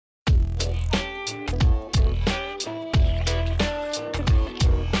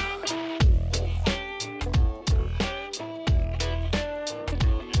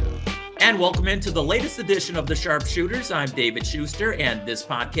And welcome into the latest edition of the Sharpshooters. I'm David Schuster, and this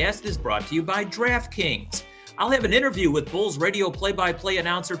podcast is brought to you by DraftKings. I'll have an interview with Bulls radio play-by-play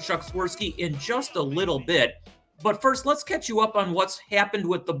announcer Chuck Swirsky in just a little bit. But first, let's catch you up on what's happened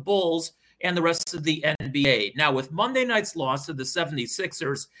with the Bulls and the rest of the NBA. Now, with Monday night's loss to the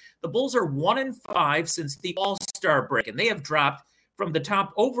 76ers, the Bulls are 1-5 since the All-Star break, and they have dropped from the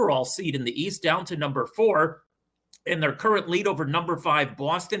top overall seed in the East down to number 4. And their current lead over number 5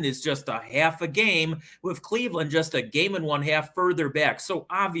 Boston is just a half a game, with Cleveland just a game and one half further back. So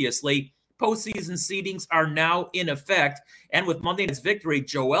obviously, postseason seedings are now in effect. And with Monday night's victory,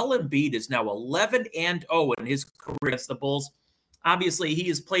 Joel Embiid is now 11-0 in his career against the Bulls. Obviously, he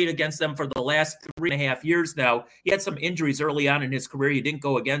has played against them for the last 3.5 years now. He had some injuries early on in his career. He didn't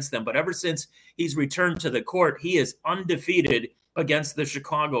go against them. But ever since he's returned to the court, he is undefeated against the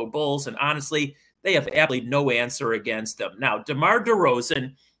Chicago Bulls. And honestly, they have absolutely no answer against them. Now, DeMar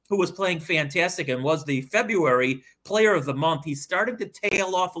DeRozan, who was playing fantastic and was the February player of the month, he started to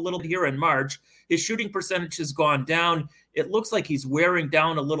tail off a little bit here in March. His shooting percentage has gone down. It looks like he's wearing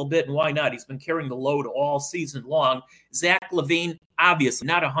down a little bit, and why not? He's been carrying the load all season long. Zach LaVine, obviously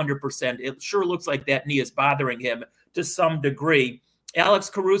not 100%. It sure looks like that knee is bothering him to some degree. Alex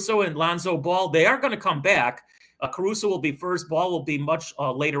Caruso and Lonzo Ball, they are going to come back. Caruso will be first. Ball will be much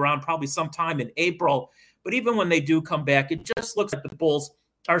later on, probably sometime in April. But even when they do come back, it just looks like the Bulls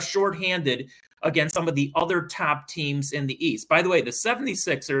are shorthanded against some of the other top teams in the East. By the way, the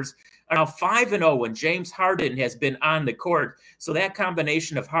 76ers are now 5-0 when James Harden has been on the court. So that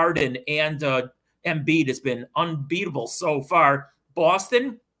combination of Harden and Embiid has been unbeatable so far.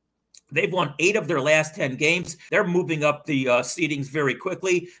 Boston, they've won 8 of their last 10 games. They're moving up the seedings very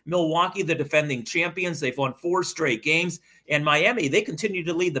quickly. Milwaukee, the defending champions, they've won 4 straight games. And Miami, they continue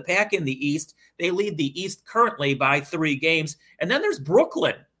to lead the pack in the East. They lead the East currently by 3 games. And then there's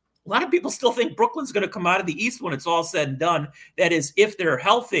Brooklyn. A lot of people still think Brooklyn's going to come out of the East when it's all said and done. That is, if they're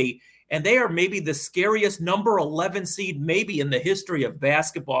healthy. And they are maybe the scariest number 11 seed maybe in the history of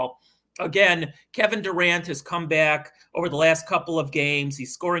basketball. Again, Kevin Durant has come back over the last couple of games.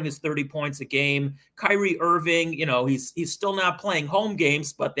 He's scoring his 30 points a game. Kyrie Irving, he's still not playing home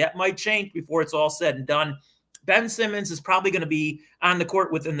games, but that might change before it's all said and done. Ben Simmons is probably going to be on the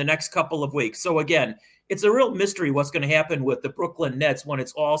court within the next couple of weeks. So again, it's a real mystery what's going to happen with the Brooklyn Nets when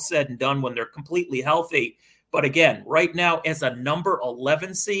it's all said and done, when they're completely healthy. But again, right now, as a number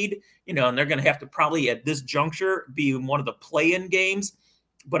 11 seed, and they're going to have to probably at this juncture be in one of the play-in games.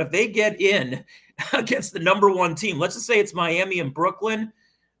 But if they get in against the number 1 team, let's just say it's Miami and Brooklyn,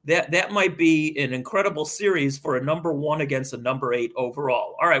 that might be an incredible series for a number 1 against a number 8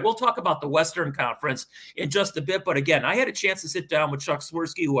 overall. All right, we'll talk about the Western Conference in just a bit. But again, I had a chance to sit down with Chuck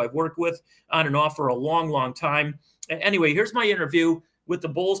Swirsky, who I've worked with on and off for a long, long time. Anyway, here's my interview with the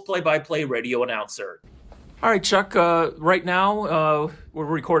Bulls play-by-play radio announcer. All right, Chuck, right now we're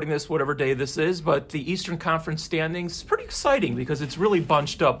recording this whatever day this is, but the Eastern Conference standings is pretty exciting because it's really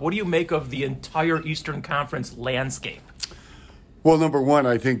bunched up. What do you make of the entire Eastern Conference landscape? Well, number one,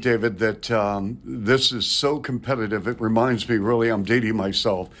 I think, David, that this is so competitive. It reminds me, really, I'm dating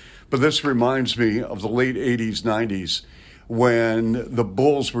myself, but this reminds me of the late 80s, 90s, when the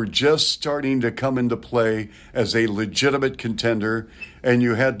Bulls were just starting to come into play as a legitimate contender. And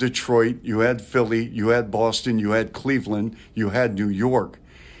you had Detroit, you had Philly, you had Boston, you had Cleveland, you had New York.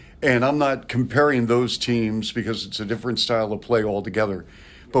 And I'm not comparing those teams because it's a different style of play altogether.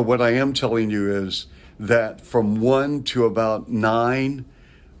 But what I am telling you is that from 1 to about 9,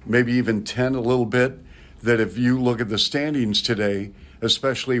 maybe even 10 a little bit, that if you look at the standings today,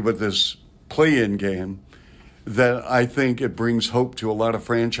 especially with this play-in game, that I think it brings hope to a lot of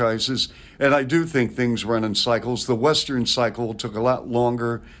franchises. And I do think things run in cycles. The Western cycle took a lot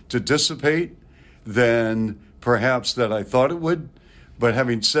longer to dissipate than perhaps that I thought it would. But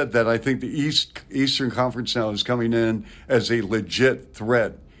having said that, I think the Eastern Conference now is coming in as a legit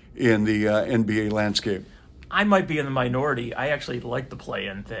threat in the NBA landscape. I might be in the minority. I actually like the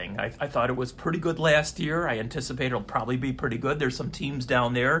play-in thing. I thought it was pretty good last year. I anticipate it'll probably be pretty good. There's some teams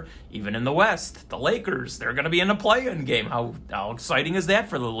down there, even in the West. The Lakers, they're going to be in a play-in game. How exciting is that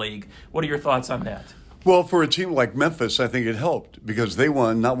for the league? What are your thoughts on that? Well, for a team like Memphis, I think it helped because they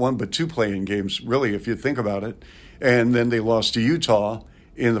won not 1 but 2 play-in games, really, if you think about it. And then they lost to Utah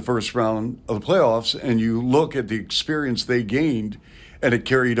in the first round of the playoffs. And you look at the experience they gained, and it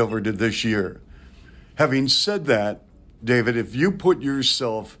carried over to this year. Having said that, David, if you put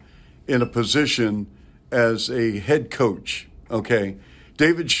yourself in a position as a head coach, okay,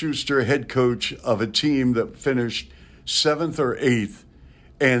 David Schuster, head coach of a team that finished 7th or 8th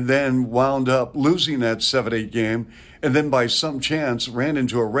and then wound up losing that 7-8 game, and then by some chance ran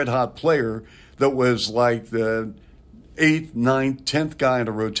into a red-hot player that was like the 8th, 9th, 10th guy in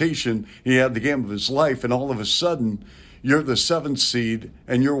a rotation. He had the game of his life, and all of a sudden, you're the 7th seed,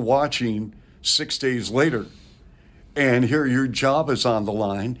 and you're watching 6 days later. And here your job is on the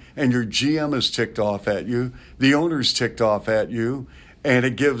line, and your GM is ticked off at you, the owner's ticked off at you, and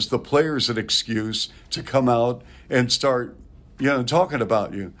it gives the players an excuse to come out and start, talking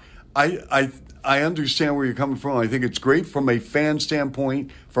about you. I understand where you're coming from. I think it's great from a fan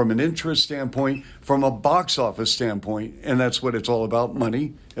standpoint, from an interest standpoint, from a box office standpoint, and that's what it's all about,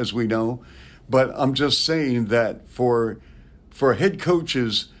 money, as we know. But I'm just saying that for head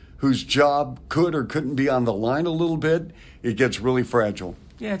coaches whose job could or couldn't be on the line a little bit, it gets really fragile.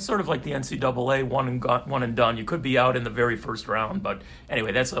 Yeah, it's sort of like the NCAA, one and done. You could be out in the very first round, but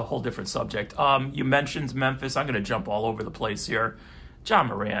anyway, that's a whole different subject. You mentioned Memphis. I'm going to jump all over the place here. Ja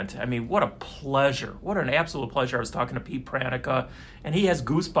Morant, I mean, what a pleasure. What an absolute pleasure. I was talking to Pete Pranica, and he has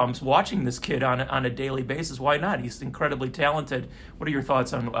goosebumps watching this kid on a daily basis. Why not? He's incredibly talented. What are your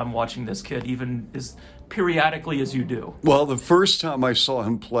thoughts on watching this kid, even as periodically as you do? Well, the first time I saw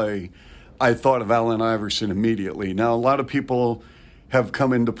him play, I thought of Allen Iverson immediately. Now, a lot of people have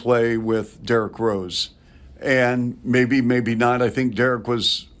come into play with Derrick Rose, and maybe not. I think Derrick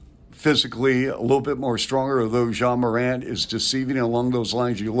was physically a little bit more stronger, although Ja Morant is deceiving along those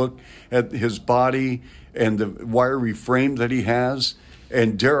lines. You look at his body and the wiry frame that he has,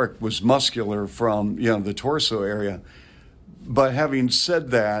 and Derrick was muscular from the torso area. But having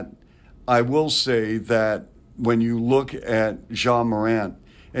said that, I will say that when you look at Ja Morant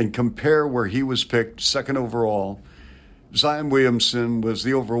and compare where he was picked second overall, Zion Williamson was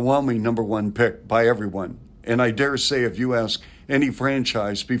the overwhelming number one pick by everyone. And I dare say if you ask any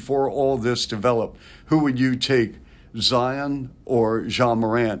franchise before all this developed, who would you take, Zion or Ja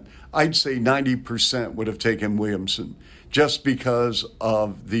Morant? I'd say 90% would have taken Williamson, just because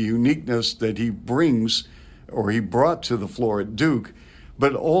of the uniqueness that he brings or he brought to the floor at Duke,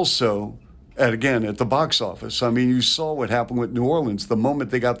 but also at the box office. I mean, you saw what happened with New Orleans. The moment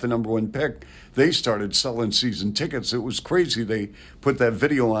they got the number one pick, they started selling season tickets. It was crazy. They put that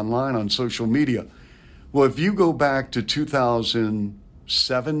video online on social media. Well, if you go back to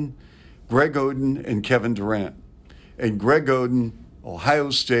 2007, Greg Oden and Kevin Durant. And Greg Oden,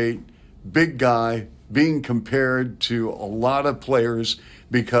 Ohio State, big guy, being compared to a lot of players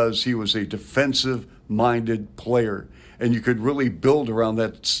because he was a defensive-minded player. And you could really build around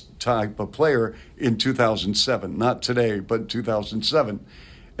that type of player in 2007. Not today, but 2007.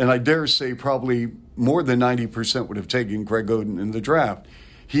 And I dare say probably more than 90% would have taken Greg Oden in the draft.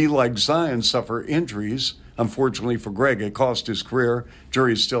 He, like Zion, suffered injuries. Unfortunately for Greg, it cost his career.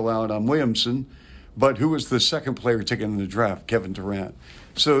 Jury's still out on Williamson. But who was the second player taken in the draft? Kevin Durant.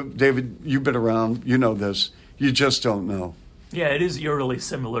 So, David, you've been around. You know this. You just don't know. Yeah, it is eerily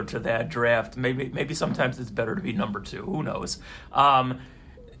similar to that draft. Maybe sometimes it's better to be number two. Who knows?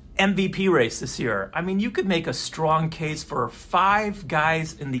 MVP race this year. I mean, you could make a strong case for 5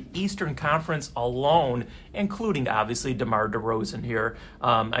 guys in the Eastern Conference alone, including, obviously, DeMar DeRozan here.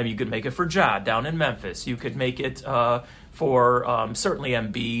 You could make it for Ja down in Memphis. You could make it for certainly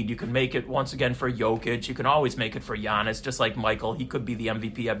Embiid. You can make it, once again, for Jokic. You can always make it for Giannis, just like Michael. He could be the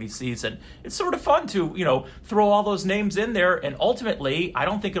MVP every season. It's sort of fun to, throw all those names in there, and ultimately, I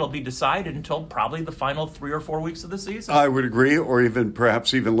don't think it'll be decided until probably the final 3 or 4 weeks of the season. I would agree, or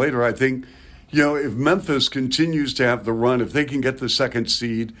perhaps even later. I think, if Memphis continues to have the run, if they can get the second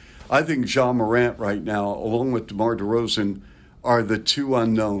seed, I think Ja Morant right now, along with DeMar DeRozan, are the 2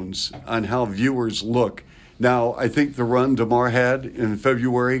 unknowns on how viewers look. Now, I think the run DeMar had in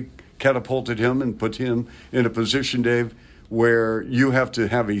February catapulted him and put him in a position, Dave, where you have to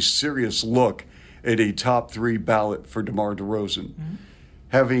have a serious look at a top 3 ballot for DeMar DeRozan.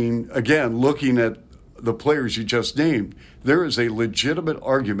 Mm-hmm. Looking at the players you just named, there is a legitimate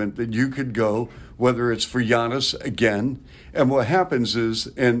argument that you could go, whether it's for Giannis again. And what happens is,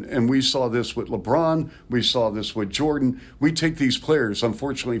 and we saw this with LeBron, we saw this with Jordan, we take these players,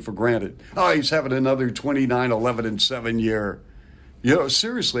 unfortunately, for granted. Oh, he's having another 29, 11, and 7 year.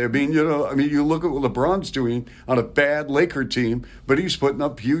 Seriously, you look at what LeBron's doing on a bad Laker team, but he's putting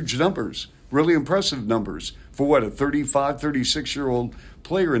up huge numbers, really impressive numbers for a 35, 36-year-old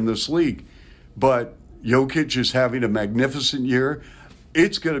player in this league. But Jokic is having a magnificent year.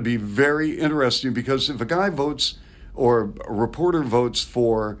 It's going to be very interesting because if a guy votes or a reporter votes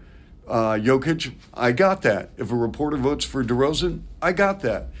for Jokic, I got that. If a reporter votes for DeRozan, I got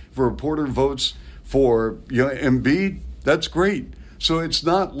that. If a reporter votes for Embiid, that's great. So it's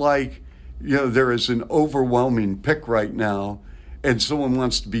not like there is an overwhelming pick right now, and someone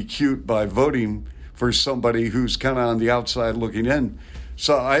wants to be cute by voting for somebody who's kind of on the outside looking in.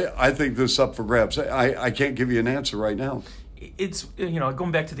 So I think this is up for grabs. I can't give you an answer right now. It's,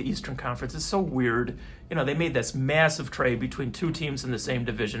 going back to the Eastern Conference, it's so weird. They made this massive trade between two teams in the same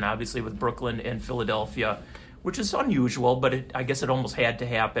division, obviously with Brooklyn and Philadelphia, which is unusual, but I guess it almost had to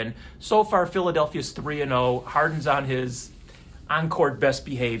happen. So far, Philadelphia's 3-0. Harden's on his on-court best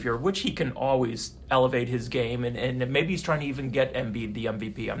behavior, which he can always elevate his game, and maybe he's trying to even get Embiid the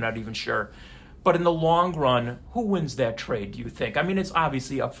MVP. I'm not even sure. But in the long run, who wins that trade, do you think? I mean, it's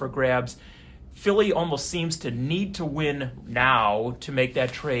obviously up for grabs. Philly almost seems to need to win now to make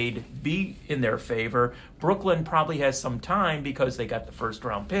that trade be in their favor. Brooklyn probably has some time because they got the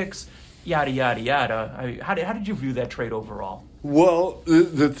first-round picks, yada, yada, yada. How did you view that trade overall? Well,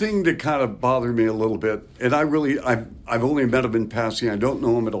 the thing that kind of bothered me a little bit, and I've only met him in passing. I don't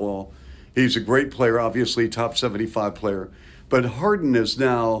know him at all. He's a great player, obviously, top 75 player. But Harden has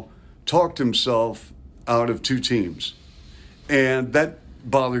now talked himself out of two teams. And that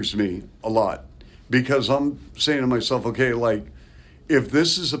bothers me a lot because I'm saying to myself, okay, like, if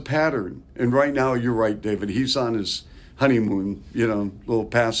this is a pattern, and right now you're right, David, he's on his honeymoon, little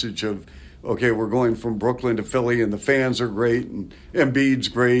passage of, okay, we're going from Brooklyn to Philly, and the fans are great, and Embiid's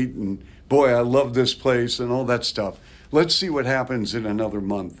great, and boy, I love this place, and all that stuff. Let's see what happens in another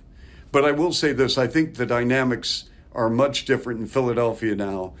month. But I will say this, I think the dynamics are much different in Philadelphia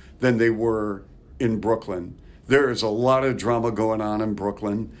now than they were in Brooklyn. There is a lot of drama going on in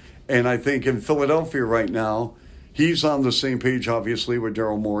Brooklyn, and I think in Philadelphia right now, he's on the same page, obviously, with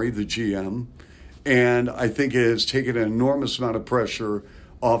Daryl Morey, the GM, and I think it has taken an enormous amount of pressure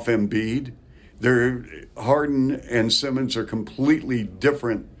off Embiid. Harden and Simmons are completely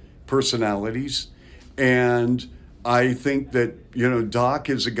different personalities, and I think that, Doc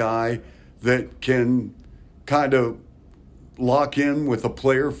is a guy that can kind of lock in with a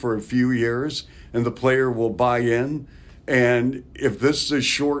player for a few years, and the player will buy in. And if this is a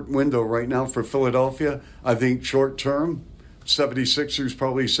short window right now for Philadelphia, I think short term, 76ers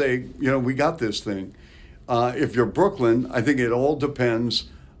probably say, we got this thing. If you're Brooklyn, I think it all depends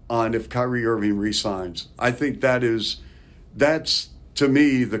on if Kyrie Irving resigns. I think that's to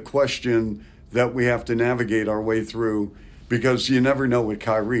me the question that we have to navigate our way through, because you never know with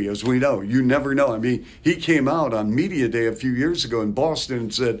Kyrie, as we know. You never know. I mean, he came out on Media Day a few years ago in Boston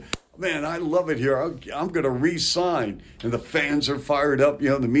and said, man, I love it here. I'm going to re-sign. And the fans are fired up.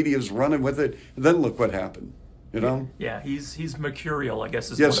 The media's running with it. And then look what happened, Yeah, he's mercurial, I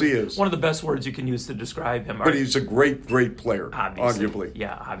guess. He is. One of the best words you can use to describe him. But he's a great, great player, arguably.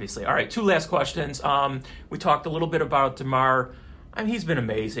 Yeah, obviously. All right, two last questions. We talked a little bit about DeMar. I mean, he's been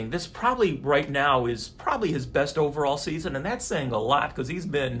amazing. This probably right now is probably his best overall season, and that's saying a lot because he's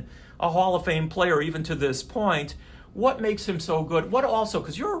been a Hall of Fame player even to this point. What makes him so good? What also,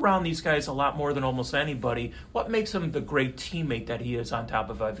 because you're around these guys a lot more than almost anybody, what makes him the great teammate that he is on top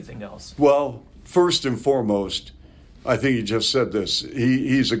of everything else? Well, first and foremost, I think you just said this.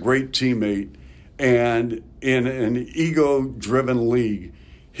 He's a great teammate, and in an ego-driven league,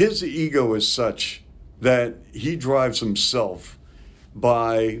 his ego is such that he drives himself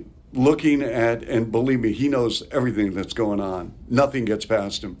by looking at, and believe me, he knows everything that's going on. Nothing gets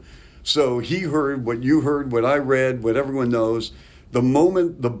past him. So he heard what you heard, what I read, what everyone knows. The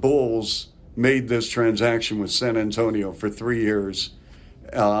moment the Bulls made this transaction with San Antonio for 3 years,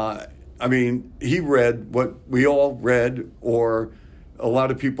 he read what we all read, or a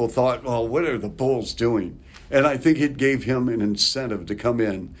lot of people thought, well, what are the Bulls doing? And I think it gave him an incentive to come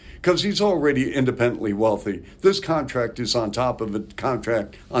in because he's already independently wealthy. This contract is on top of a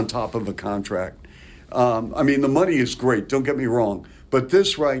contract on top of a contract. The money is great, don't get me wrong. But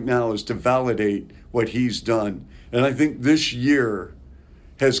this right now is to validate what he's done. And I think this year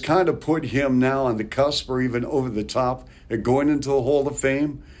has kind of put him now on the cusp or even over the top and going into the Hall of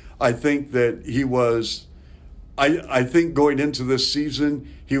Fame. I think that he was, I think going into this season,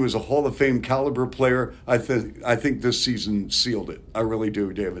 he was a Hall of Fame caliber player. I think this season sealed it. I really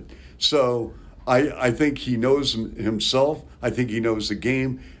do, David. So I think he knows himself. I think he knows the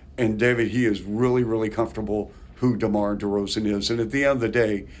game. And David, he is really, really comfortable who DeMar DeRozan is. And at the end of the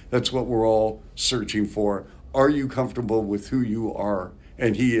day, that's what we're all searching for. Are you comfortable with who you are?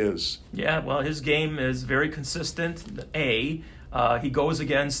 And he is. Yeah, well, his game is very consistent. He goes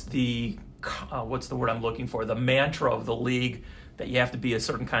against the, what's the word I'm looking for? The mantra of the league that you have to be a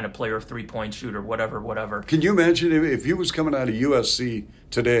certain kind of player, three-point shooter, whatever. Can you imagine if he was coming out of USC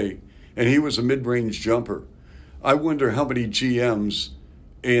today and he was a mid-range jumper? I wonder how many GMs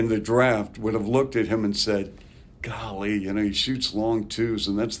in the draft would have looked at him and said, golly, he shoots long twos,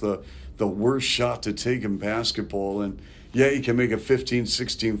 and that's the worst shot to take in basketball. And yeah, he can make a 15,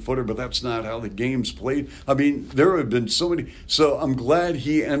 16 footer, but that's not how the game's played. I mean, there have been so many. So I'm glad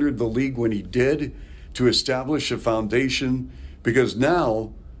he entered the league when he did to establish a foundation, because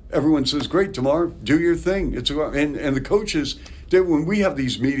now everyone says, great, DeMar, do your thing. And the coaches, when we have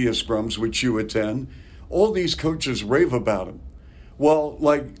these media scrums, which you attend, all these coaches rave about him. Well,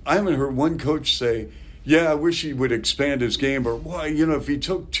 like, I haven't heard one coach say, yeah, I wish he would expand his game, or, well, if he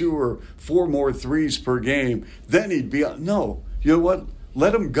took 2 or 4 more threes per game, then he'd be on. No, you know what?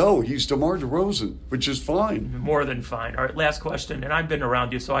 Let him go. He's DeMar DeRozan, which is fine. More than fine. All right, last question, and I've been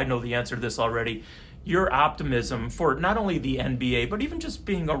around you, so I know the answer to this already. Your optimism for not only the NBA, but even just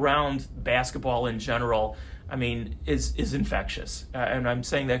being around basketball in general, I mean, is infectious. And I'm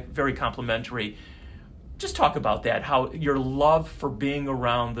saying that very complimentary. Just talk about that, how your love for being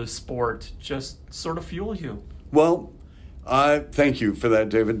around the sport just sort of fuels you. Well, I thank you for that,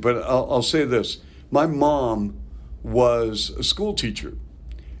 David. But I'll say this. My mom was a school teacher.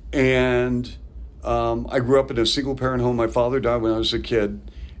 And I grew up in a single-parent home. My father died when I was a kid.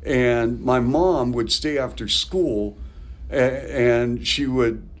 And my mom would stay after school, and she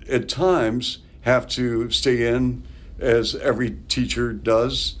would, at times, have to stay in, as every teacher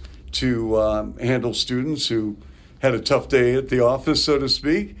does, to handle students who had a tough day at the office, so to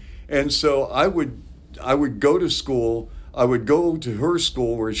speak. And so I would go to school. I would go to her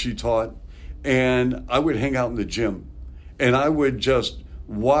school where she taught, and I would hang out in the gym. And I would just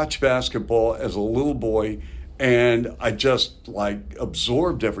watch basketball as a little boy, and I just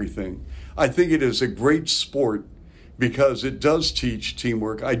absorbed everything. I think it is a great sport because it does teach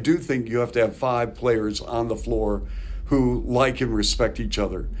teamwork. I do think you have to have 5 players on the floor who like and respect each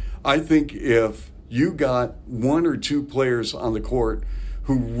other. I think if you got 1 or 2 players on the court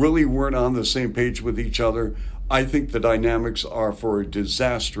who really weren't on the same page with each other, I think the dynamics are for a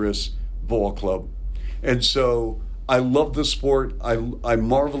disastrous ball club. And so I love the sport. I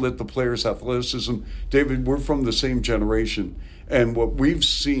marvel at the players' athleticism. David, we're from the same generation. And what we've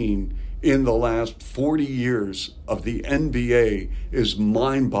seen in the last 40 years of the NBA is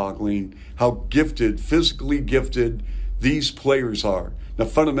mind-boggling how gifted, physically gifted these players are. Now,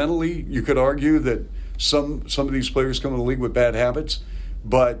 fundamentally, you could argue that some of these players come in the league with bad habits,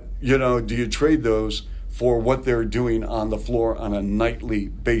 but, do you trade those for what they're doing on the floor on a nightly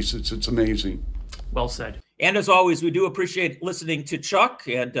basis? It's amazing. Well said. And as always, we do appreciate listening to Chuck,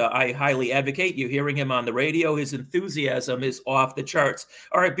 and I highly advocate you hearing him on the radio. His enthusiasm is off the charts.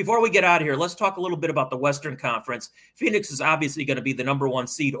 All right, before we get out of here, let's talk a little bit about the Western Conference. Phoenix is obviously going to be the number 1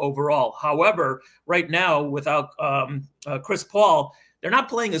 seed overall. However, right now, without Chris Paul, they're not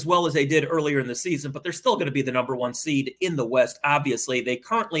playing as well as they did earlier in the season, but they're still going to be the number 1 seed in the West, obviously. They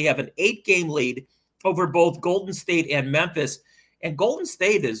currently have an 8-game lead over both Golden State and Memphis. And Golden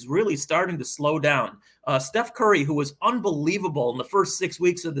State is really starting to slow down. Steph Curry, who was unbelievable in the first 6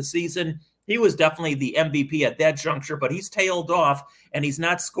 weeks of the season, he was definitely the MVP at that juncture, but he's tailed off, and he's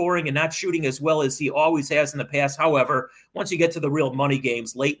not scoring and not shooting as well as he always has in the past. However, once you get to the real money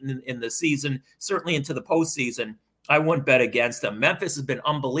games late in the season, certainly into the postseason, I wouldn't bet against them. Memphis has been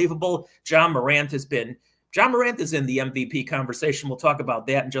unbelievable. John Morant is in the MVP conversation. We'll talk about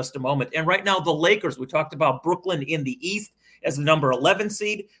that in just a moment. And right now, the Lakers, we talked about Brooklyn in the East as the number 11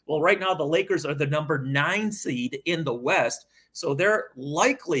 seed. Well, right now, the Lakers are the number 9 seed in the West. So they're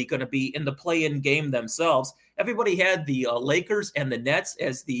likely going to be in the play-in game themselves. Everybody had the Lakers and the Nets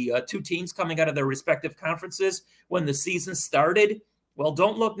as the 2 teams coming out of their respective conferences when the season started. Well,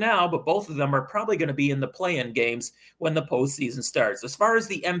 don't look now, but both of them are probably going to be in the play-in games when the postseason starts. As far as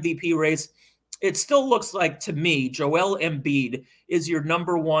the MVP race, it still looks like, to me, Joel Embiid is your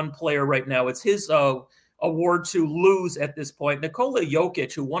number 1 player right now. It's his award to lose at this point. Nikola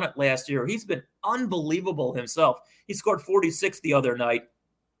Jokic, who won it last year, he's been unbelievable himself. He scored 46 the other night.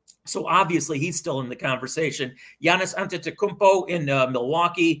 So obviously he's still in the conversation. Giannis Antetokounmpo in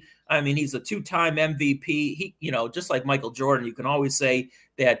Milwaukee. I mean, he's a 2-time MVP. He, just like Michael Jordan, you can always say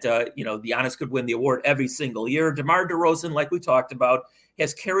that, Giannis could win the award every single year. DeMar DeRozan, like we talked about,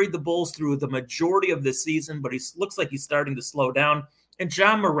 has carried the Bulls through the majority of the season, but he looks like he's starting to slow down. And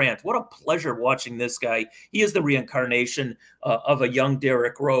John Morant, what a pleasure watching this guy. He is the reincarnation of a young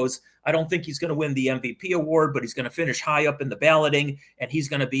Derrick Rose. I don't think he's going to win the MVP award, but he's going to finish high up in the balloting, and he's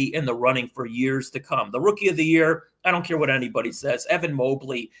going to be in the running for years to come. The Rookie of the Year, I don't care what anybody says, Evan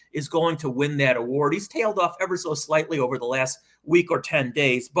Mobley is going to win that award. He's tailed off ever so slightly over the last week or 10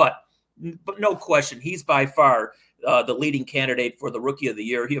 days, but but no question, he's by far the leading candidate for the Rookie of the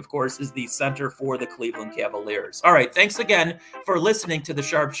Year. He, of course, is the center for the Cleveland Cavaliers. All right, thanks again for listening to the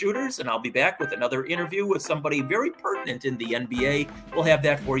Sharpshooters, and I'll be back with another interview with somebody very pertinent in the NBA. We'll have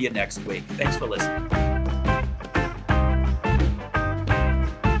that for you next week. Thanks for listening.